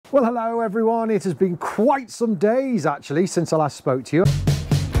Well, hello everyone. It has been quite some days actually since I last spoke to you.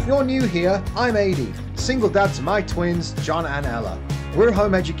 If you're new here, I'm Adi, single dad to my twins, John and Ella. We're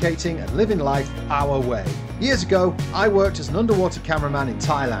home educating and living life our way. Years ago, I worked as an underwater cameraman in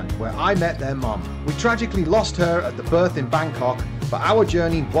Thailand, where I met their mum. We tragically lost her at the birth in Bangkok, but our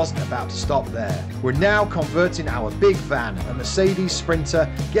journey wasn't about to stop there. We're now converting our big van, a Mercedes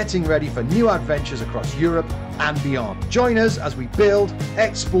Sprinter, getting ready for new adventures across Europe and beyond. Join us as we build,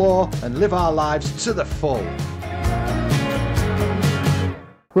 explore, and live our lives to the full.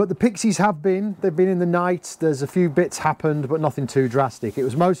 But the Pixies they've been in the night. There's a few bits happened, but nothing too drastic. It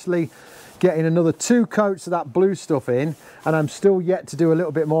was mostly getting another 2 coats of that blue stuff in, and I'm still yet to do a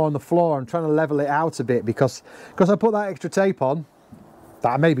little bit more on the floor. I'm trying to level it out a bit because I put that extra tape on, that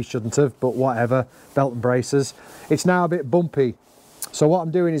I maybe shouldn't have, but whatever, belt and braces. It's now a bit bumpy. So what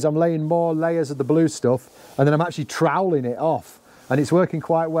I'm doing is I'm laying more layers of the blue stuff, and then I'm actually troweling it off, and it's working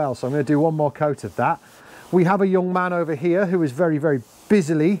quite well. So I'm going to do one more coat of that. We have a young man over here who is very, very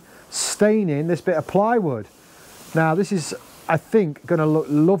busily staining this bit of plywood. Now this is, I think, going to look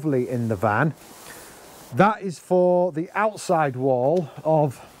lovely in the van. That is for the outside wall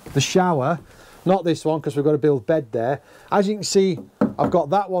of the shower, not this one because we've got to build bed there. As you can see, I've got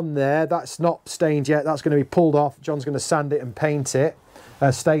that one there. That's not stained yet. That's going to be pulled off. John's going to sand it and paint it,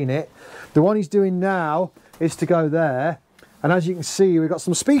 stain it. The one he's doing now is to go there. And as you can see, we've got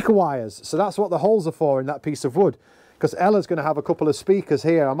some speaker wires. So that's what the holes are for in that piece of wood. Because Ella's going to have a couple of speakers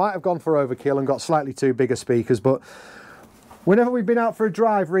here. I might have gone for overkill and got slightly too bigger speakers, but whenever we've been out for a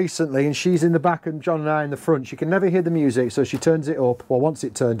drive recently and she's in the back and John and I in the front, she can never hear the music, so she turns it up, or wants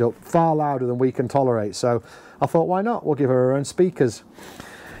it turned up, far louder than we can tolerate. So I thought, why not? We'll give her her own speakers.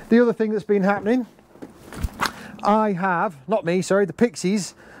 The other thing that's been happening, the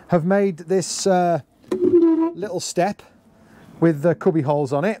Pixies have made this little step with the cubby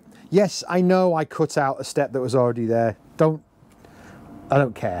holes on it. Yes, I know I cut out a step that was already there. I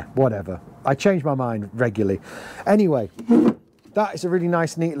don't care, whatever. I change my mind regularly. Anyway, that is a really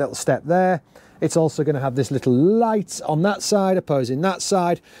nice, neat little step there. It's also going to have this little light on that side, opposing that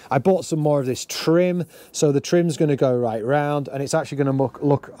side. I bought some more of this trim, so the trim's going to go right round, and it's actually going to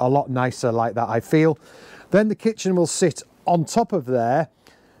look a lot nicer like that, I feel. Then the kitchen will sit on top of there,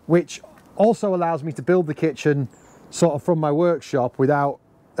 which also allows me to build the kitchen sort of from my workshop without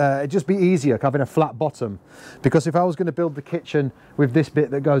it'd just be easier having a flat bottom, because if I was going to build the kitchen with this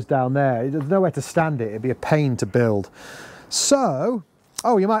bit that goes down there, there's nowhere to stand it. It'd be a pain to build. So,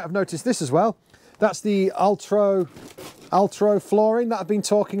 oh, you might have noticed this as well. That's the Altro flooring that I've been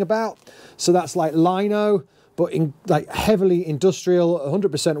talking about. So that's like lino, but in like heavily industrial,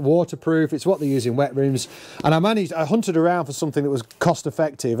 100% waterproof. It's what they use in wet rooms. And I hunted around for something that was cost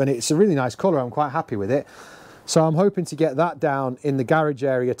effective, and it's a really nice colour. I'm quite happy with it. So I'm hoping to get that down in the garage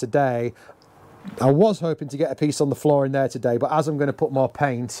area today. I was hoping to get a piece on the floor in there today, but as I'm going to put more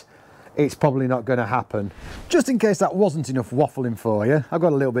paint, it's probably not going to happen. Just in case that wasn't enough waffling for you, I've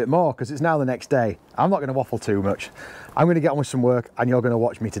got a little bit more because it's now the next day. I'm not going to waffle too much. I'm going to get on with some work and you're going to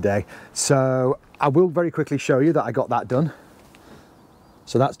watch me today. So I will very quickly show you that I got that done.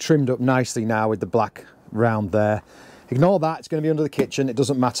 So that's trimmed up nicely now with the black round there. Ignore that, it's going to be under the kitchen, it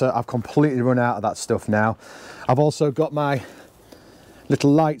doesn't matter. I've completely run out of that stuff now. I've also got my little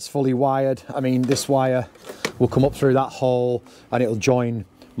lights fully wired. I mean, this wire will come up through that hole and it'll join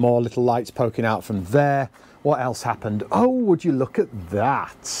more little lights poking out from there. What else happened? Oh, would you look at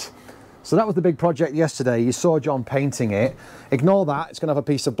that? So that was the big project yesterday. You saw John painting it. Ignore that, it's going to have a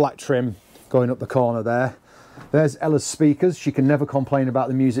piece of black trim going up the corner there. There's Ella's speakers. She can never complain about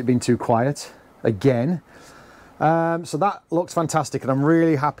the music being too quiet, again. So that looks fantastic, and I'm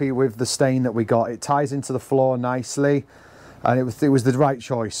really happy with the stain that we got. It ties into the floor nicely, and it was the right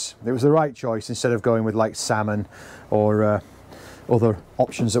choice. It was the right choice instead of going with like salmon or other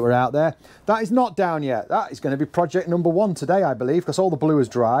options that were out there. That is not down yet. That is going to be project number 1 today, I believe, because all the blue has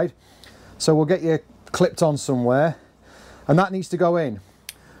dried. So we'll get you clipped on somewhere, and that needs to go in.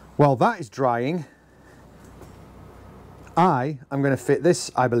 While that is drying, I am going to fit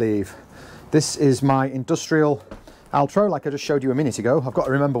this, I believe. This is my industrial Altro, like I just showed you a minute ago. I've got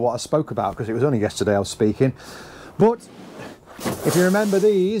to remember what I spoke about because it was only yesterday I was speaking. But if you remember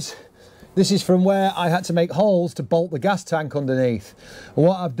these, this is from where I had to make holes to bolt the gas tank underneath. And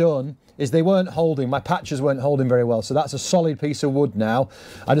what I've done is they weren't holding, my patches weren't holding very well. So that's a solid piece of wood now.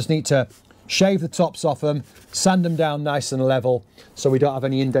 I just need to shave the tops off them, sand them down nice and level so we don't have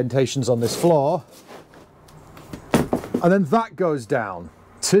any indentations on this floor. And then that goes down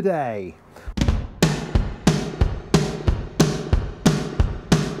today.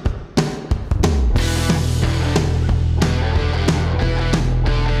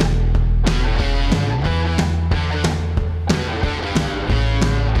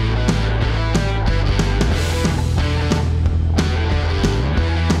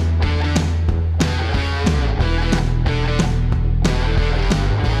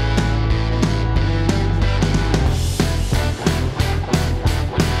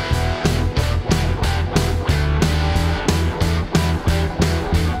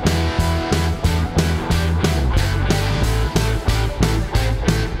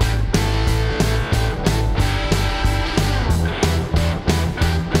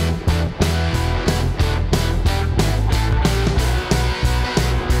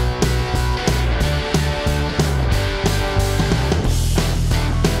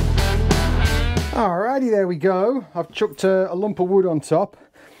 Alrighty, there we go. I've chucked a lump of wood on top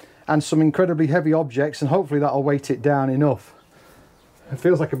and some incredibly heavy objects, and hopefully that'll weight it down enough. It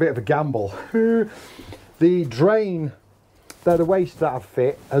feels like a bit of a gamble. The drain, the waste that I've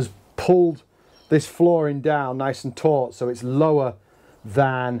fit has pulled this flooring down nice and taut, so it's lower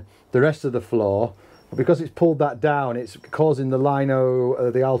than the rest of the floor. But because it's pulled that down, it's causing the lino,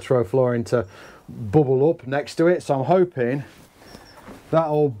 the Altro flooring to bubble up next to it. So I'm hoping that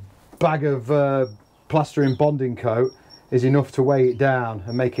old bag of plastering bonding coat is enough to weigh it down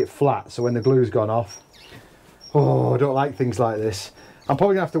and make it flat, so when the glue's gone off. Oh, I don't like things like this. I'm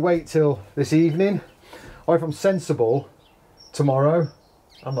probably gonna have to wait till this evening, or if I'm sensible, tomorrow.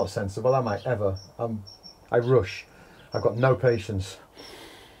 I'm not sensible, am I, ever? I rush. I've got no patience.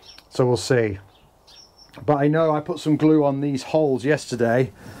 So we'll see. But I know I put some glue on these holes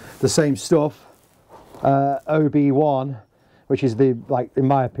yesterday, the same stuff, OB1, which is the, like, in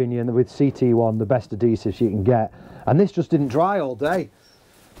my opinion, with CT1, the best adhesives you can get. And this just didn't dry all day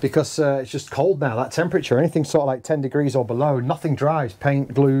because it's just cold now, that temperature. Anything sort of like 10 degrees or below, nothing dries,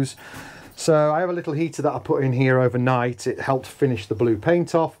 paint, glues. So I have a little heater that I put in here overnight. It helped finish the blue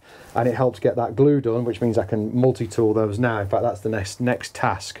paint off, and it helped get that glue done, which means I can multi-tool those now. In fact, that's the next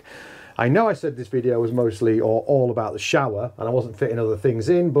task. I know I said this video was mostly or all about the shower, and I wasn't fitting other things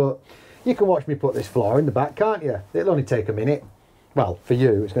in, but you can watch me put this floor in the back, can't you? It'll only take a minute. Well, for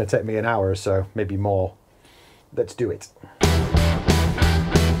you, it's going to take me an hour or so, maybe more. Let's do it.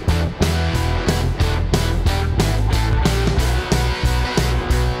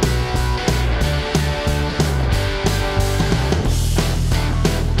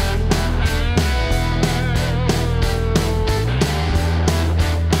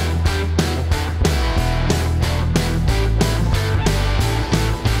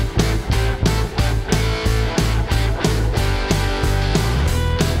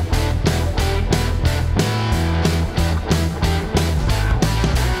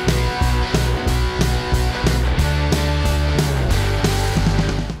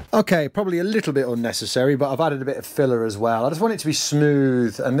 Okay, probably a little bit unnecessary, but I've added a bit of filler as well. I just want it to be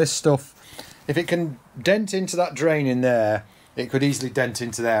smooth, and this stuff, if it can dent into that drain in there, it could easily dent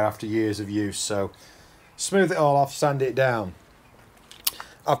into there after years of use. So smooth it all off, sand it down.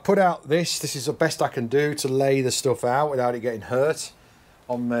 I've put out this is the best I can do to lay the stuff out without it getting hurt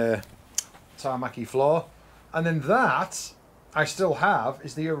on the tarmacy floor. And then that I still have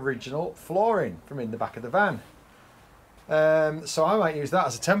is the original flooring from in the back of the van. So I might use that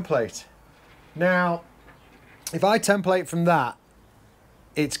as a template. Now, if I template from that,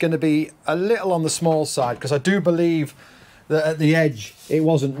 it's going to be a little on the small side, because I do believe that at the edge it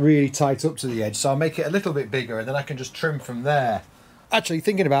wasn't really tight up to the edge, so I'll make it a little bit bigger and then I can just trim from there. Actually,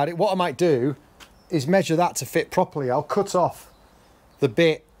 thinking about it, what I might do is measure that to fit properly. I'll cut off the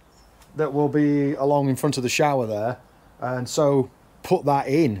bit that will be along in front of the shower there, and so put that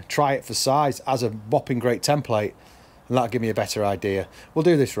in, try it for size as a whopping great template. And that'll give me a better idea. We'll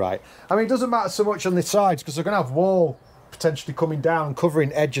do this right. I mean, it doesn't matter so much on the sides because they're going to have wall potentially coming down and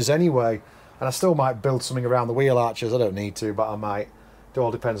covering edges anyway. And I still might build something around the wheel arches. I don't need to, but I might. It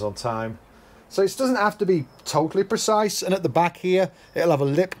all depends on time. So it doesn't have to be totally precise. And at the back here, it'll have a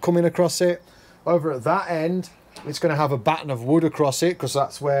lip coming across it. Over at that end, it's going to have a batten of wood across it because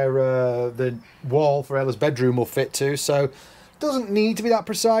that's where the wall for Ella's bedroom will fit to. So doesn't need to be that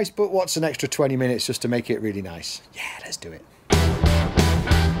precise, but what's an extra 20 minutes just to make it really nice? Yeah, let's do it.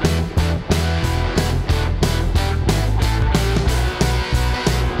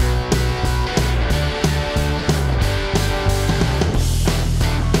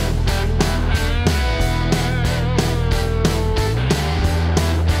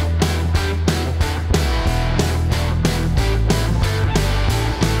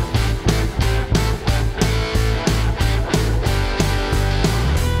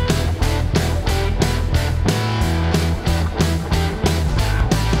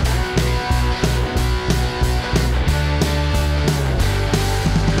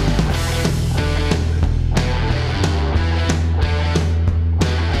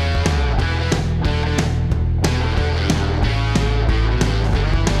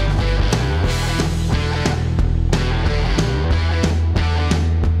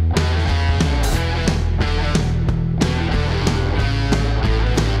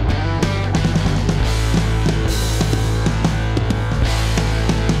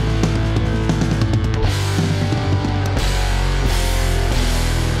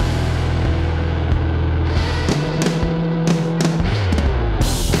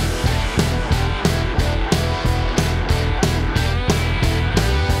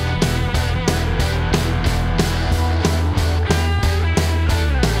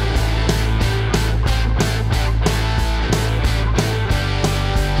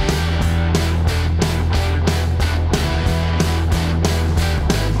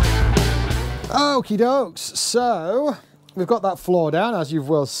 Okie dokes, so we've got that floor down, as you've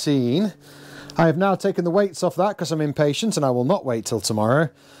well seen. I have now taken the weights off that because I'm impatient and I will not wait till tomorrow.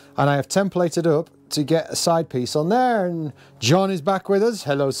 And I have templated up to get a side piece on there, and John is back with us.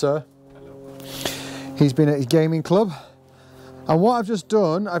 Hello, sir. Hello. He's been at his gaming club. And what I've just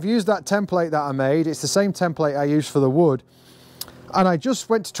done, I've used that template that I made. It's the same template I used for the wood. And I just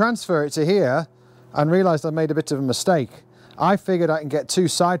went to transfer it to here and realised I made a bit of a mistake. I figured I can get 2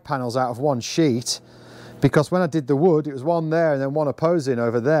 side panels out of 1 sheet, because when I did the wood, it was one there and then one opposing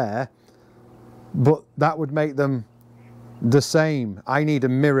over there. But that would make them the same. I need a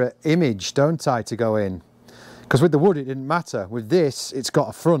mirror image, don't I, to go in? Because with the wood, it didn't matter. With this, it's got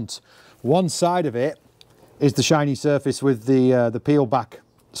a front. One side of it is the shiny surface with the peel back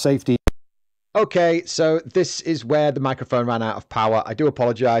safety. Okay, so this is where the microphone ran out of power. I do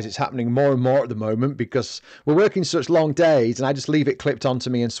apologise, it's happening more and more at the moment because we're working such long days and I just leave it clipped onto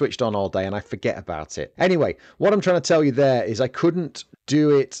me and switched on all day and I forget about it. Anyway, what I'm trying to tell you there is I couldn't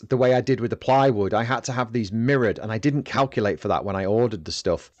do it the way I did with the plywood. I had to have these mirrored and I didn't calculate for that when I ordered the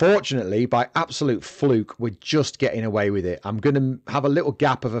stuff. Fortunately, by absolute fluke, we're just getting away with it. I'm going to have a little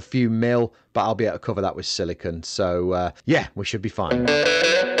gap of a few mil, but I'll be able to cover that with silicone. So yeah, we should be fine.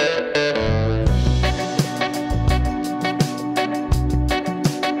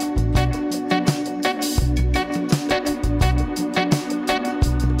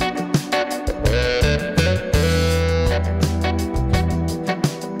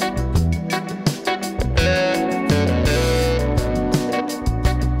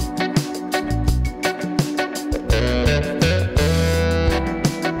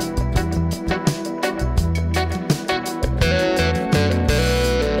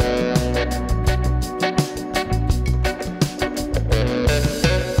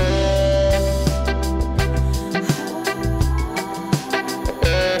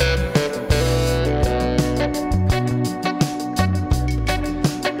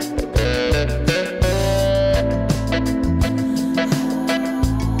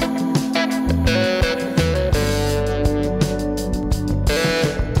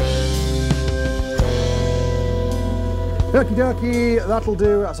 Okie dokie, that'll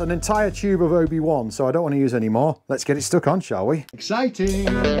do. That's an entire tube of OB1, so I don't want to use any more. Let's get it stuck on, shall we? Exciting!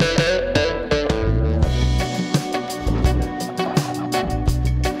 I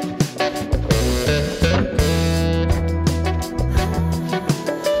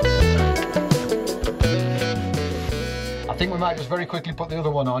think we might just very quickly put the other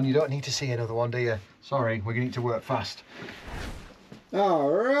one on. You don't need to see another one, do you? Sorry, we're going to need to work fast.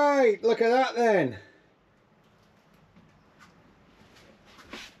 All right, look at that then.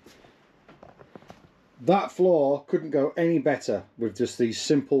 That floor couldn't go any better with just these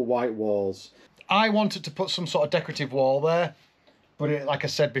simple white walls. I wanted to put some sort of decorative wall there, but like I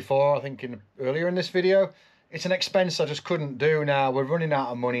said before, I think earlier in this video, it's an expense I just couldn't do now. We're running out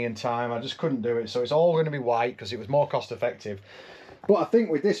of money and time. I just couldn't do it. So it's all going to be white because it was more cost effective. But I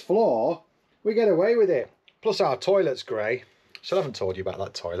think with this floor, we get away with it. Plus our toilet's grey. Still haven't told you about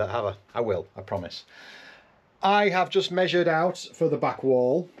that toilet, have I? I will, I promise. I have just measured out for the back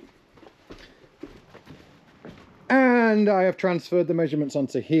wall. And I have transferred the measurements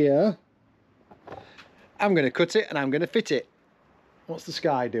onto here. I'm going to cut it and I'm going to fit it. What's the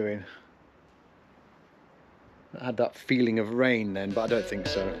sky doing? I had that feeling of rain then, but I don't think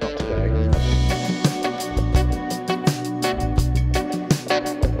so, not today.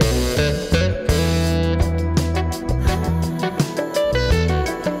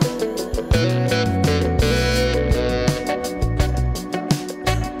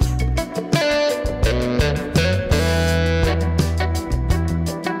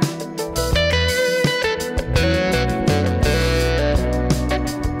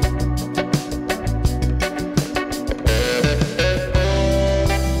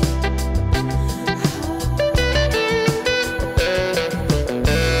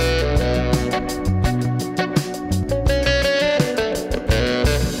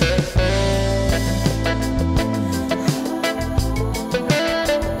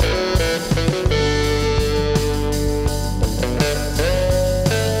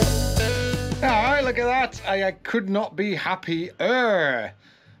 I could not be happier.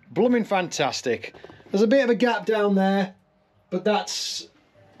 Blooming fantastic. There's a bit of a gap down there, but that's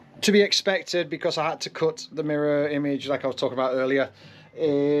to be expected because I had to cut the mirror image like I was talking about earlier.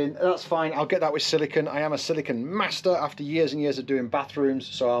 That's fine, I'll get that with silicone. I am a silicone master after years and years of doing bathrooms,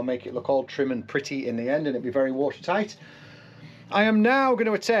 so I'll make it look all trim and pretty in the end and it'll be very watertight. I am now going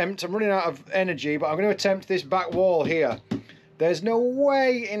to attempt, I'm running out of energy, but I'm going to attempt this back wall here. There's no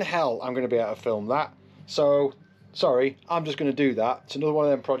way in hell I'm going to be able to film that. So, sorry, I'm just going to do that. It's another one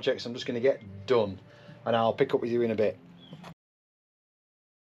of them projects I'm just going to get done, and I'll pick up with you in a bit.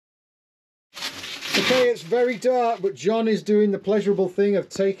 Okay, it's very dark, but John is doing the pleasurable thing of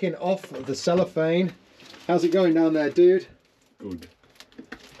taking off the cellophane. How's it going down there, dude? Good.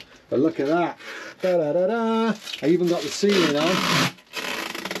 But look at that. Da, da, da, da. I even got the ceiling on.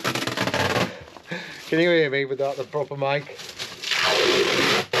 Can you hear me without the proper mic?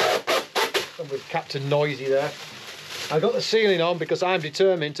 And with Captain Noisy there. I got the ceiling on because I'm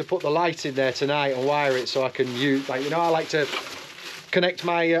determined to put the light in there tonight and wire it so I can use, like, you know, I like to connect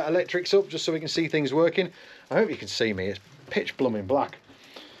my electrics up just so we can see things working. I hope you can see me. It's pitch blooming black.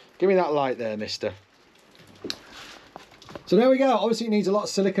 Give me that light there, mister. So there we go. Obviously it needs a lot of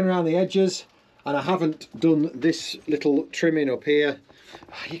silicone around the edges, and I haven't done this little trimming up here.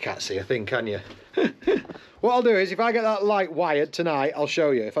 You can't see a thing, can you? What I'll do is, if I get that light wired tonight, I'll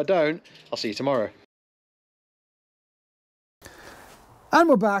show you. If I don't, I'll see you tomorrow. And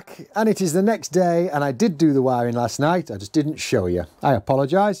we're back, and it is the next day, and I did do the wiring last night. I just didn't show you. I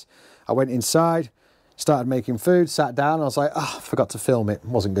apologise. I went inside, started making food, sat down, and I was like, oh, I forgot to film it.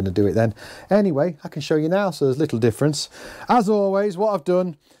 Wasn't going to do it then. Anyway, I can show you now, so there's little difference. As always, what I've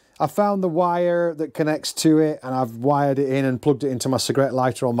done, I found the wire that connects to it, and I've wired it in and plugged it into my cigarette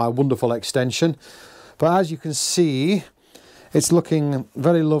lighter on my wonderful extension. But as you can see, it's looking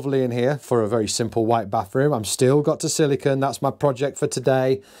very lovely in here for a very simple white bathroom. I'm still got to silicone. That's my project for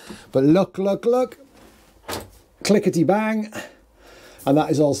today. But look, look, look. Clickety bang. And that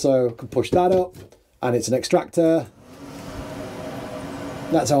is also, can push that up. And it's an extractor.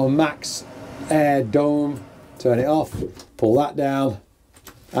 That's our max air dome. Turn it off, pull that down,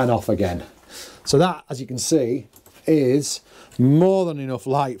 and off again. So that, as you can see, is more than enough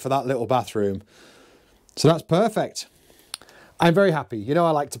light for that little bathroom. So that's perfect. I'm very happy. You know,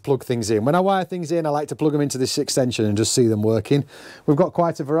 I like to plug things in. When I wire things in, I like to plug them into this extension and just see them working. We've got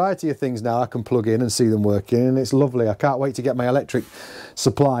quite a variety of things now I can plug in and see them working, and it's lovely. I can't wait to get my electric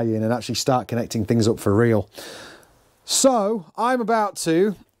supply in and actually start connecting things up for real. So I'm about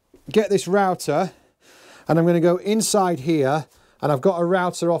to get this router, and I'm going to go inside here, and I've got a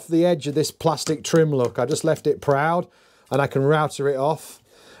router off the edge of this plastic trim look. I just left it proud, and I can router it off,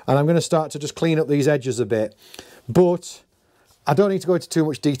 and I'm going to start to just clean up these edges a bit. But I don't need to go into too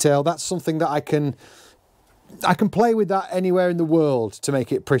much detail. That's something that I can play with that anywhere in the world to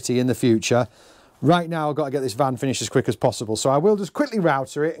make it pretty in the future. Right now I've got to get this van finished as quick as possible. So I will just quickly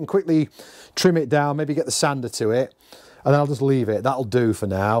router it and quickly trim it down, maybe get the sander to it, and then I'll just leave it. That'll do for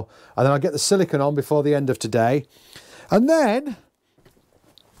now. And then I'll get the silicone on before the end of today. And then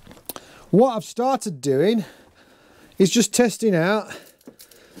what I've started doing is just testing out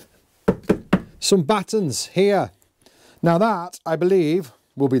some battens here. Now that, I believe,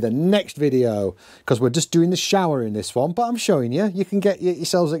 will be the next video, because we're just doing the shower in this one, but I'm showing you. You can get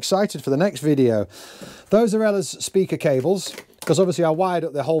yourselves excited for the next video. Those are Ella's speaker cables, because obviously I wired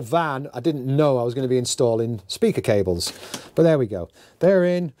up the whole van. I didn't know I was going to be installing speaker cables, but there we go. They're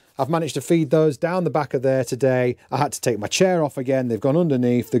in. I've managed to feed those down the back of there today. I had to take my chair off again. They've gone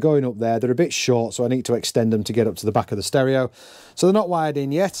underneath. They're going up there. They're a bit short, so I need to extend them to get up to the back of the stereo. So they're not wired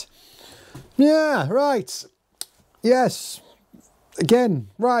in yet. Yeah, right. Yes, again,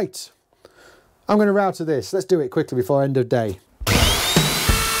 right. I'm going to router this. Let's do it quickly before end of day.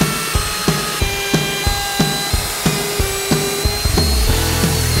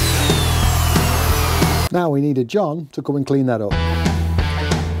 Now we needed John to come and clean that up.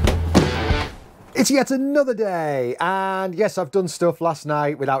 It's yet another day, and yes, I've done stuff last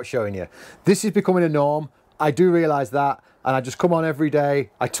night without showing you. This is becoming a norm. I do realise that, and I just come on every day,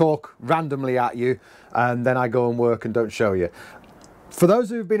 I talk randomly at you, and then I go and work and don't show you. For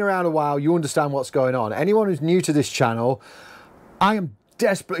those who've been around a while, you understand what's going on. Anyone who's new to this channel, I am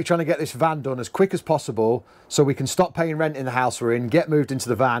desperately trying to get this van done as quick as possible so we can stop paying rent in the house we're in, get moved into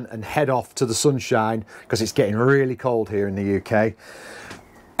the van and head off to the sunshine, because it's getting really cold here in the UK.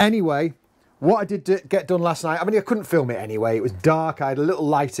 Anyway, what I did get done last night, I mean, I couldn't film it anyway. It was dark. I had a little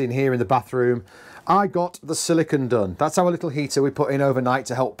light in here in the bathroom. I got the silicone done. That's our little heater we put in overnight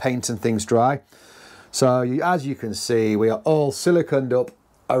to help paint and things dry. So as you can see, we are all siliconed up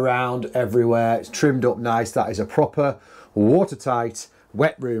around everywhere. It's trimmed up nice. That is a proper watertight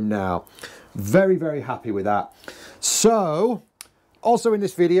wet room now. Very, very happy with that. So also in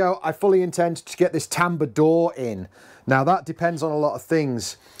this video, I fully intend to get this tambour door in. Now that depends on a lot of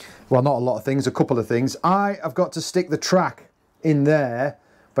things. Well, not a lot of things, a couple of things. I have got to stick the track in there,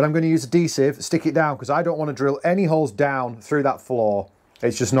 but I'm going to use adhesive, stick it down, because I don't want to drill any holes down through that floor.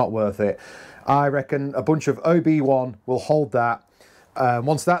 It's just not worth it. I reckon a bunch of OB1 will hold that.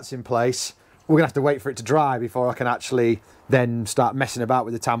 Once that's in place, we're gonna have to wait for it to dry before I can actually then start messing about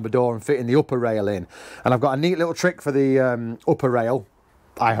with the tambour door and fitting the upper rail in. And I've got a neat little trick for the upper rail,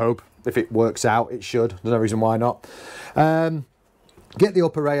 I hope. If it works out, it should. There's no reason why not. Get the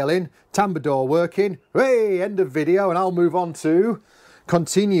upper rail in, tambour door working. Hey, end of video, and I'll move on to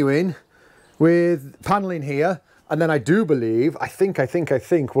continuing with panelling here. And then I do believe, I think we're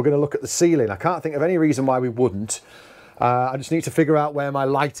going to look at the ceiling. I can't think of any reason why we wouldn't. I just need to figure out where my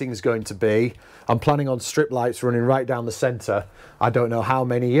lighting is going to be. I'm planning on strip lights running right down the centre. I don't know how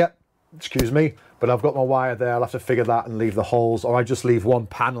many yet, excuse me, but I've got my wire there. I'll have to figure that and leave the holes, or I just leave one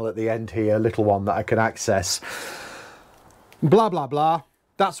panel at the end here, a little one that I can access. Blah, blah, blah.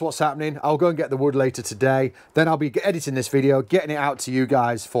 That's what's happening. I'll go and get the wood later today. Then I'll be editing this video, getting it out to you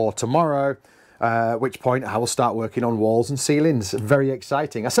guys for tomorrow. At which point I will start working on walls and ceilings. Very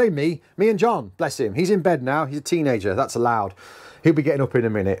exciting. I say me and John, bless him. He's in bed now. He's a teenager. That's allowed. He'll be getting up in a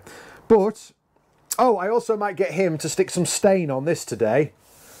minute. But, oh, I also might get him to stick some stain on this today.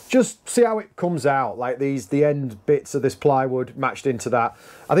 Just see how it comes out, like the end bits of this plywood matched into that.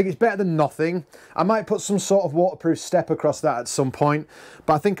 I think it's better than nothing. I might put some sort of waterproof step across that at some point,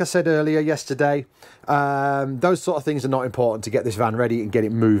 but I think I said earlier yesterday, those sort of things are not important to get this van ready and get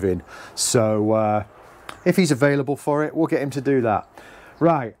it moving. So if he's available for it, we'll get him to do that.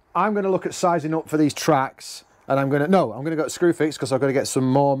 Right, I'm going to look at sizing up for these tracks, and I'm going to go to Screwfix because I've got to get some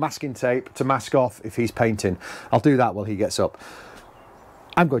more masking tape to mask off if he's painting. I'll do that while he gets up.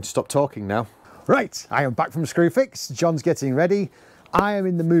 I'm going to stop talking now. Right, I am back from Screwfix. John's getting ready. I am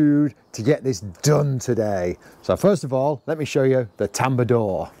in the mood to get this done today. So first of all, let me show you the tambour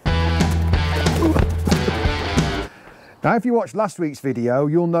door. Now, if you watched last week's video,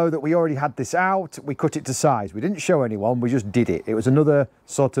 you'll know that we already had this out. We cut it to size. We didn't show anyone, we just did it. It was another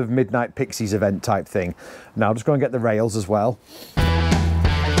sort of Midnight Pixies event type thing. Now, I'm just going to get the rails as well.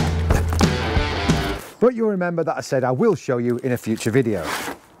 But you'll remember that I said I will show you in a future video.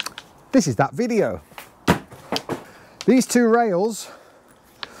 This is that video. These two rails,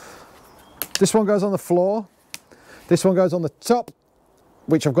 this one goes on the floor, this one goes on the top,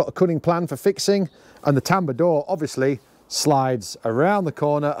 which I've got a cutting plan for fixing, and the tambour door obviously slides around the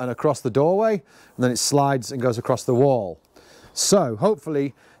corner and across the doorway, and then it slides and goes across the wall. So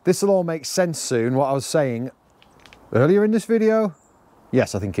hopefully this will all make sense soon, what I was saying earlier in this video.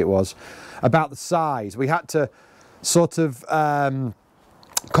 Yes, I think it was, about the size. We had to sort of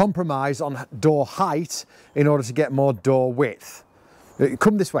compromise on door height in order to get more door width.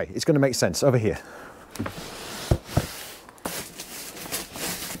 Come this way, it's going to make sense. Over here.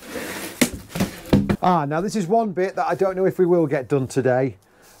 Now this is one bit that I don't know if we will get done today.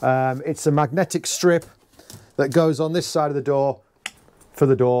 It's a magnetic strip that goes on this side of the door for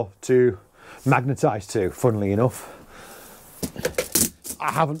the door to magnetise to, funnily enough.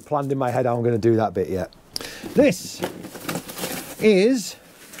 I haven't planned in my head how I'm going to do that bit yet. This is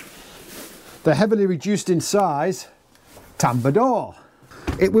the heavily reduced in size tambour door.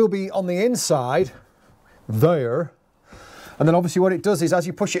 It will be on the inside there, and then obviously what it does is as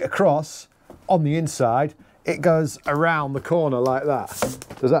you push it across on the inside, it goes around the corner like that.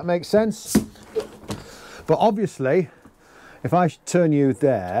 Does that make sense? But obviously, if I turn you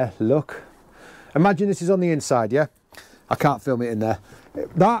there, look, imagine this is on the inside, yeah? I can't film it in there.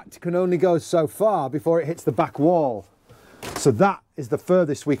 That can only go so far before it hits the back wall. So that is the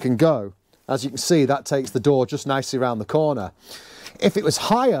furthest we can go. As you can see, that takes the door just nicely around the corner. If it was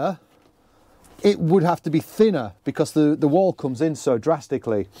higher, it would have to be thinner because the wall comes in so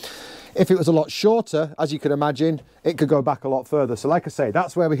drastically. If it was a lot shorter, as you can imagine, it could go back a lot further. So like I say,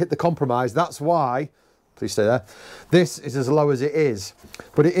 that's where we hit the compromise. That's why, please stay there, this is as low as it is.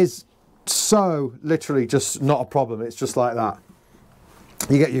 But it is so literally just not a problem. It's just like that.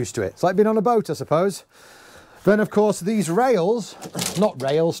 You get used to it. It's like being on a boat, I suppose. Then of course these rails, not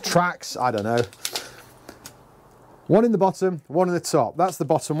rails, tracks, I don't know. One in the bottom, one in the top. That's the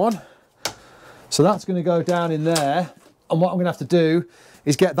bottom one. So that's going to go down in there. And what I'm going to have to do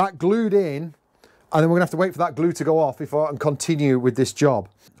is get that glued in, and then we're going to have to wait for that glue to go off before I can continue with this job.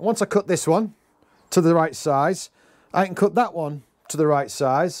 Once I cut this one to the right size, I can cut that one to the right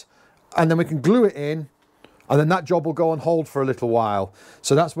size, and then we can glue it in, and then that job will go on hold for a little while.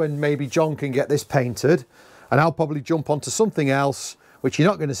 So that's when maybe John can get this painted, and I'll probably jump onto something else, which you're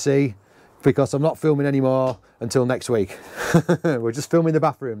not going to see because I'm not filming anymore until next week. We're just filming the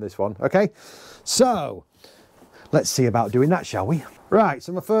bathroom, this one, okay? So let's see about doing that, shall we? Right,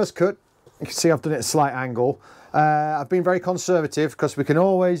 so my first cut, you can see I've done it at a slight angle. I've been very conservative because we can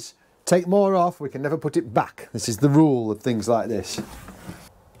always take more off, we can never put it back. This is the rule of things like this.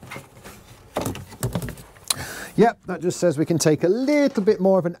 Yep, that just says we can take a little bit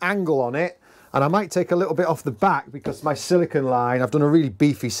more of an angle on it, And I might take a little bit off the back because my silicone line, I've done a really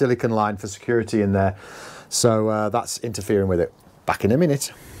beefy silicone line for security in there. So that's interfering with it. Back in a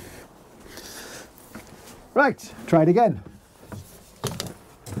minute. Right, try it again.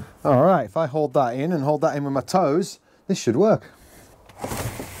 All right, if I hold that in and hold that in with my toes, this should work.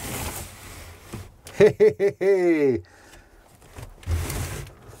 Hey, hey, hey, hey.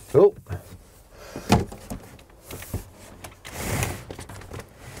 Oh.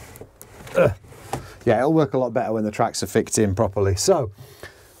 Yeah, it'll work a lot better when the tracks are fixed in properly. So,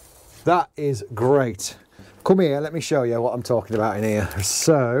 that is great. Come here, let me show you what I'm talking about in here.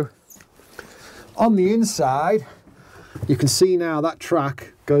 So, on the inside, you can see now that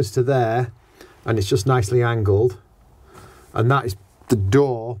track goes to there, and it's just nicely angled. And that is the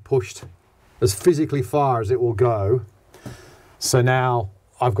door pushed as physically far as it will go. So now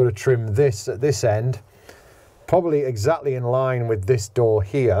I've got to trim this at this end, probably exactly in line with this door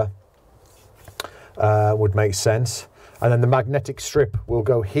here. Would make sense. And then the magnetic strip will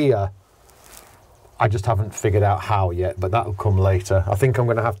go here. I just haven't figured out how yet, but that'll come later. I think I'm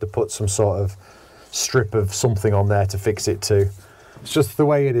going to have to put some sort of strip of something on there to fix it to. It's just the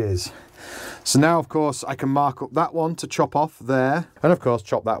way it is. So now, of course, I can mark up that one to chop off there, and of course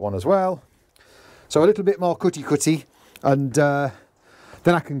chop that one as well. So a little bit more cutty, and then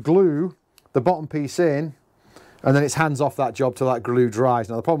I can glue the bottom piece in, and then it's hands off that job till that glue dries.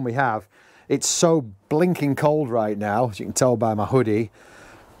 Now the problem we have, it's so blinking cold right now, as you can tell by my hoodie.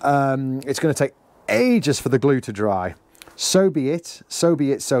 It's going to take ages for the glue to dry. So be it, so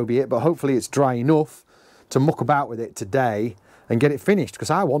be it, so be it. But hopefully it's dry enough to muck about with it today and get it finished, because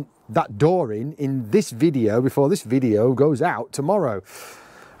I want that door in this video before this video goes out tomorrow.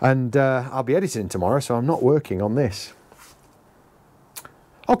 And I'll be editing tomorrow, so I'm not working on this.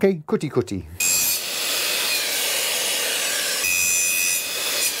 Okay, cutty.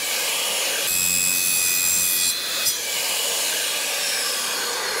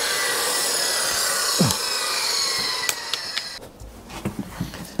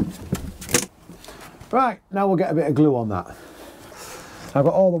 Right, now we'll get a bit of glue on that. I've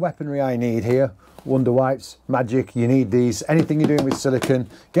got all the weaponry I need here. Wonder wipes, magic, you need these. Anything you're doing with silicone,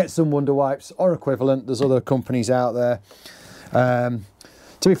 get some wonder wipes or equivalent. There's other companies out there.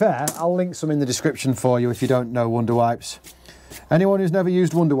 To be fair, I'll link some in the description for you if you don't know wonder wipes. Anyone who's never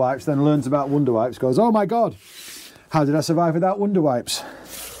used wonder wipes then learns about wonder wipes goes, oh my God, how did I survive without wonder wipes?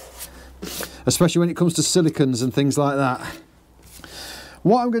 Especially when it comes to silicones and things like that.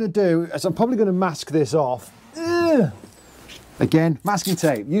 What I'm going to do is I'm probably going to mask this off. Again, masking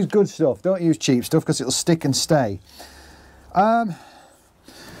tape. Use good stuff. Don't use cheap stuff because it'll stick and stay. Now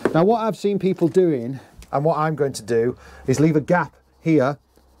what I've seen people doing and what I'm going to do is leave a gap here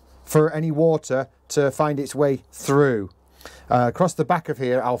for any water to find its way through. Across the back of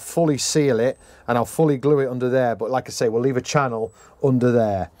here I'll fully seal it and I'll fully glue it under there, but like I say, we'll leave a channel under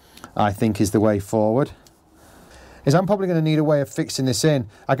there, I think is the way forward. I'm probably going to need a way of fixing this in.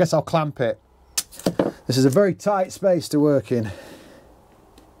 I guess I'll clamp it. This is a very tight space to work in.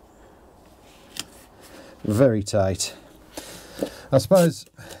 Very tight. I suppose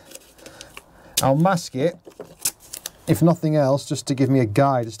I'll mask it, if nothing else, just to give me a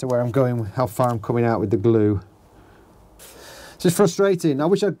guide as to where I'm going, how far I'm coming out with the glue. This is frustrating. I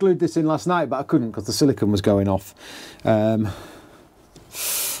wish I'd glued this in last night, but I couldn't because the silicone was going off.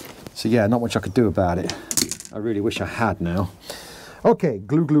 So yeah, not much I could do about it. I really wish I had now. Okay,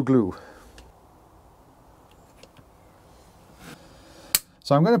 glue.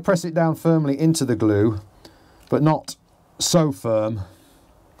 So I'm going to press it down firmly into the glue, but not so firm.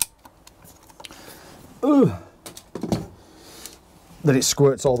 Ugh. That it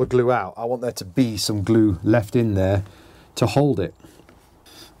squirts all the glue out. I want there to be some glue left in there to hold it.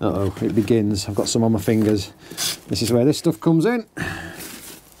 Uh-oh, it begins. I've got some on my fingers. This is where this stuff comes in.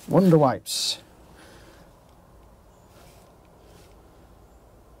 Wonder wipes.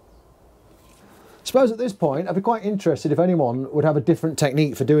 Suppose at this point I'd be quite interested if anyone would have a different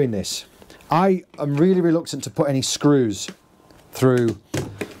technique for doing this. I am really reluctant to put any screws through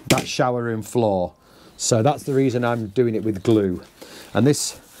that shower room floor, so that's the reason I'm doing it with glue. And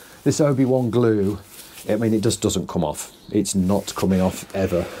this OB1 glue, I mean, it just doesn't come off. It's not coming off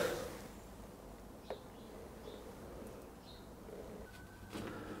ever.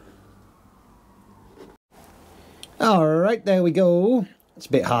 All right, there we go. It's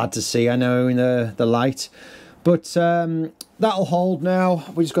a bit hard to see, I know, in the light, but that'll hold now.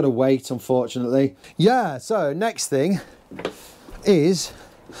 We just got to wait, unfortunately. Yeah, so next thing is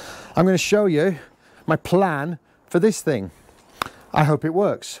I'm going to show you my plan for this thing. I hope it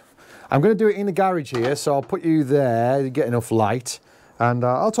works. I'm going to do it in the garage here, so I'll put you there to get enough light, and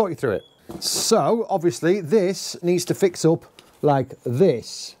I'll talk you through it. So obviously this needs to fix up like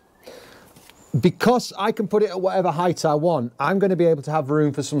this. Because I can put it at whatever height I want, I'm going to be able to have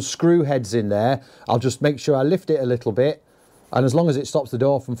room for some screw heads in there. I'll just make sure I lift it a little bit, and as long as it stops the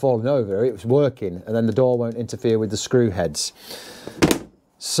door from falling over, it's working, and then the door won't interfere with the screw heads.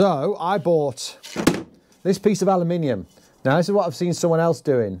 So I bought this piece of aluminium. Now this is what I've seen someone else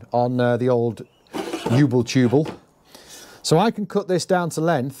doing on the old Ubel-Tubel. So I can cut this down to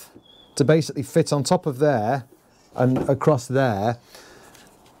length to basically fit on top of there and across there.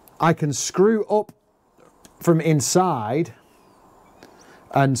 I can screw up from inside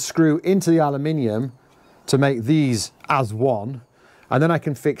and screw into the aluminium to make these as one, and then I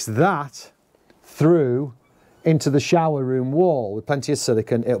can fix that through into the shower room wall with plenty of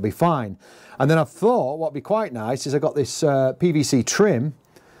silicone. It'll be fine. And then I've thought what'd be quite nice is I've got this PVC trim.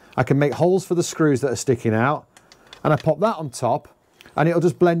 I can make holes for the screws that are sticking out, and I pop that on top, and it'll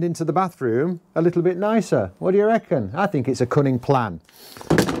just blend into the bathroom a little bit nicer. What do you reckon? I think it's a cunning plan.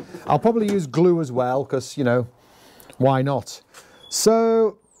 I'll probably use glue as well, because, you know, why not?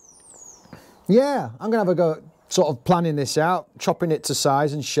 So, yeah, I'm going to have a go at sort of planning this out, chopping it to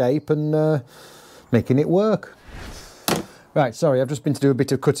size and shape, and making it work. Right, sorry, I've just been to do a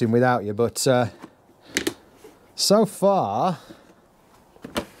bit of cutting without you, but so far,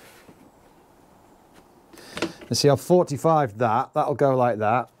 let's see, I've 45'd that. That'll go like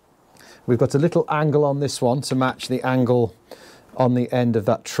that. We've got a little angle on this one to match the angle on the end of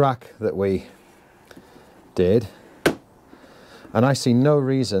that track that we did, and I see no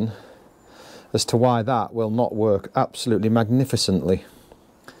reason as to why that will not work absolutely magnificently.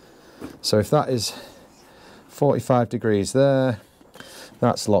 So if that is 45 degrees there,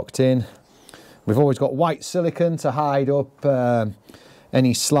 that's locked in. We've always got white silicone to hide up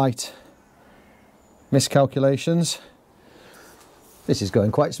any slight miscalculations. This is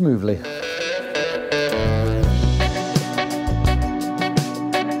going quite smoothly.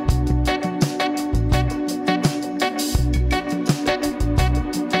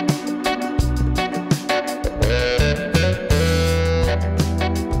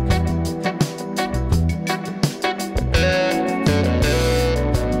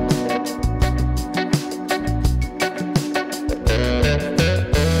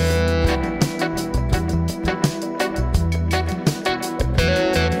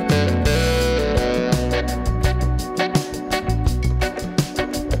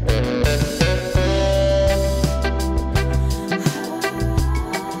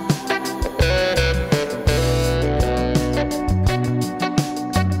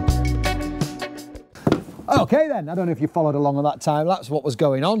 Okay then, I don't know if you followed along on that time lapse what was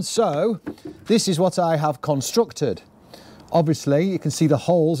going on. So this is what I have constructed. Obviously you can see the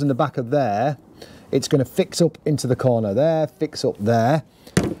holes in the back of there. It's going to fix up into the corner there, fix up there.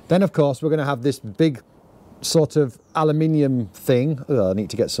 Then of course we're going to have this big sort of aluminium thing. Oh, I need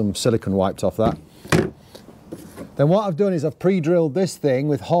to get some silicone wiped off that. Then what I've done is I've pre-drilled this thing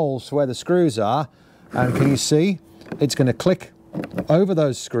with holes to where the screws are, and can you see it's going to click over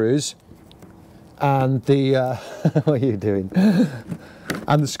those screws. And the what are you doing?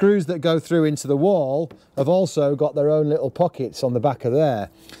 And the screws that go through into the wall have also got their own little pockets on the back of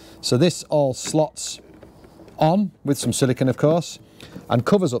there. So this all slots on with some silicone, of course, and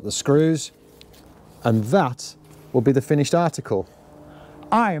covers up the screws, and that will be the finished article.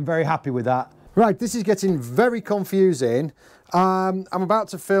 I am very happy with that. Right, this is getting very confusing. I'm about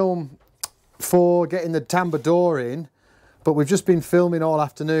to film for getting the tambour door in, but we've just been filming all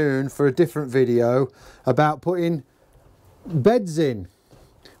afternoon for a different video about putting beds in,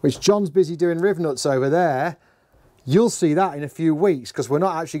 which John's busy doing riv nuts over there. You'll see that in a few weeks, because we're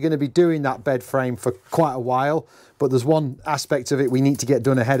not actually going to be doing that bed frame for quite a while, but there's one aspect of it we need to get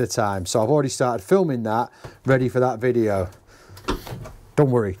done ahead of time. So I've already started filming that, ready for that video. Don't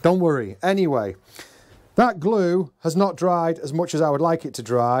worry, don't worry. Anyway, that glue has not dried as much as I would like it to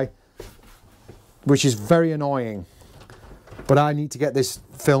dry, which is very annoying. But I need to get this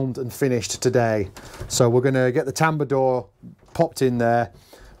filmed and finished today. So we're going to get the tambour door popped in there.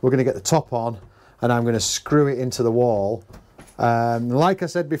 We're going to get the top on, and I'm going to screw it into the wall. Like I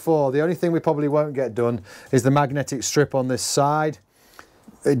said before, the only thing we probably won't get done is the magnetic strip on this side.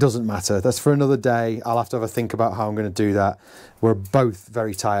 It doesn't matter. That's for another day. I'll have to have a think about how I'm going to do that. We're both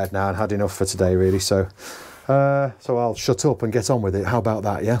very tired now and had enough for today, really. So I'll shut up and get on with it. How about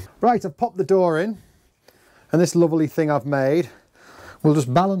that, yeah? Right, I've popped the door in. And this lovely thing I've made will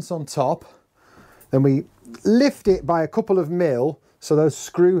just balance on top. Then we lift it by a couple of mil so those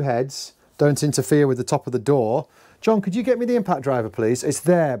screw heads don't interfere with the top of the door. John, could you get me the impact driver, please? It's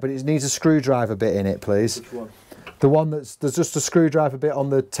there, but it needs a screwdriver bit in it, please. Which one? The one there's just a screwdriver bit on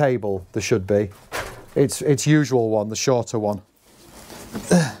the table, there should be. It's usual one, the shorter one.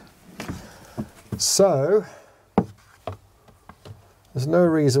 So, there's no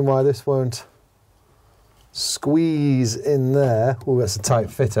reason why this won't squeeze in there. Oh, that's a tight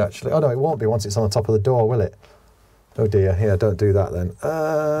fit actually. Oh no, it won't be once it's on the top of the door, will it? Oh dear, yeah, don't do that then.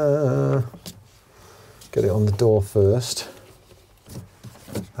 Get it on the door first.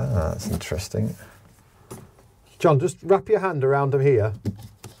 Ah, that's interesting. John, just wrap your hand around them here.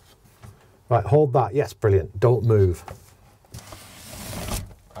 Right, hold that. Yes, brilliant. Don't move.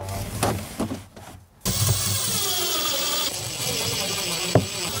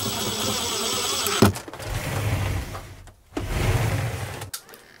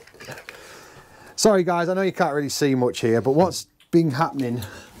 Sorry guys, I know you can't really see much here, but what's been happening?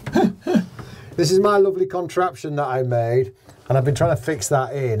 This is my lovely contraption that I made, and I've been trying to fix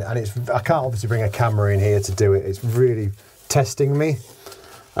that in, and I can't obviously bring a camera in here to do it. It's really testing me.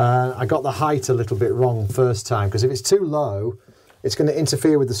 I got the height a little bit wrong first time, because if it's too low, it's going to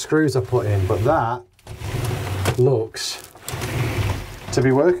interfere with the screws I put in, but that looks to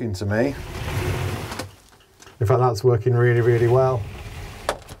be working to me. In fact, that's working really, really well.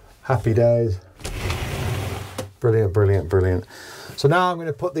 Happy days. Brilliant, brilliant, brilliant. So now I'm going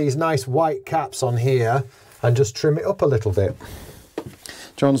to put these nice white caps on here and just trim it up a little bit.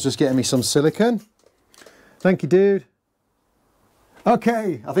 John's just getting me some silicone. Thank you, dude.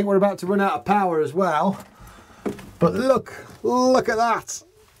 Okay, I think we're about to run out of power as well. But look at that.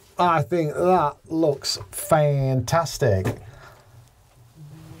 I think that looks fantastic.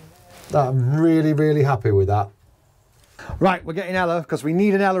 I'm really, really happy with that. Right, we're getting Ella because we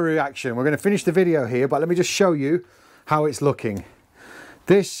need an Ella reaction. We're going to finish the video here, but let me just show you how it's looking.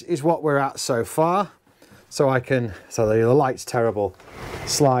 This is what we're at so far. So the light's terrible.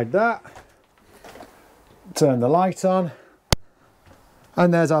 Slide that, turn the light on,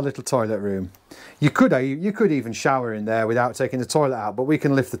 and there's our little toilet room. You could even shower in there without taking the toilet out, but we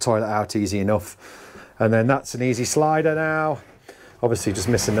can lift the toilet out easy enough. And then that's an easy slider now. Obviously just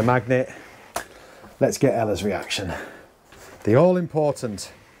missing the magnet. Let's get Ella's reaction. The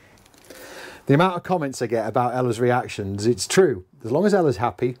all-important. The amount of comments I get about Ella's reactions, it's true. As long as Ella's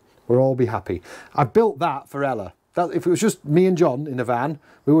happy, we'll all be happy. I built that for Ella. If it was just me and John in a van,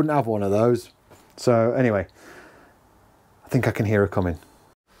 we wouldn't have one of those. So anyway, I think I can hear her coming.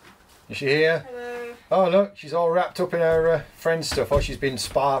 Is she here? Hello. Oh look, she's all wrapped up in her friend stuff. Oh, she's been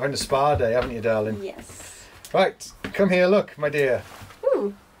having a spa day, haven't you, darling? Yes. Right, come here, look, my dear.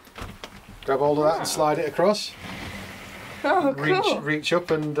 Ooh. Grab hold of that and slide it across. Oh, cool. Reach up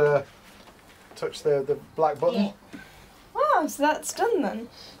and touch the black button. Yeah. Wow, so that's done then?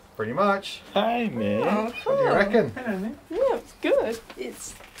 Pretty much. Hi, mate. Oh, cool. What do you reckon? Hello, mate. Yeah, it's good.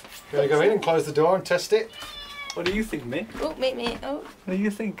 It's... You want to go in and close the door and test it? What do you think, mate? Oh, mate. Oh. What do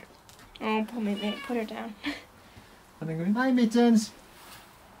you think? Oh, poor mate. Put her down. Wanna go in? Hi, Mittens.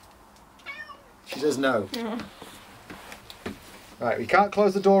 She says no. Oh. Right, we can't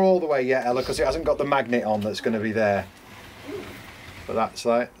close the door all the way yet, Ella, because it hasn't got the magnet on that's going to be there. But that's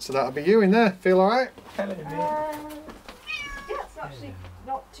like, so that'll be you in there. Feel all right? Hello, mate. Yeah, it's actually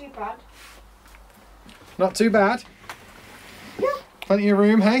not too bad. Not too bad. Yeah. Plenty of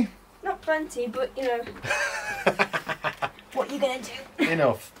room, hey? Not plenty, but you know. What are you gonna do?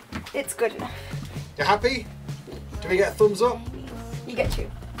 Enough. It's good enough. You happy? Do we get a thumbs up? You get two.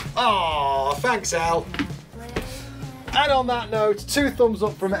 Oh, thanks, Elle. And on that note, 2 thumbs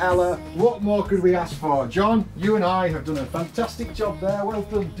up from Ella. What more could we ask for? John, you and I have done a fantastic job there. Well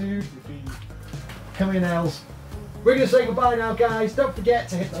done, dude. Come in, Els. We're going to say goodbye now, guys. Don't forget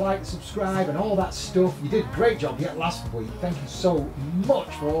to hit the like, subscribe, and all that stuff. You did a great job yet last week. Thank you so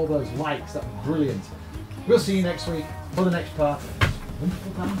much for all those likes. That was brilliant. We'll see you next week for the next part of this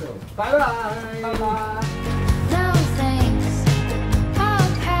wonderful download. Bye-bye. Bye-bye.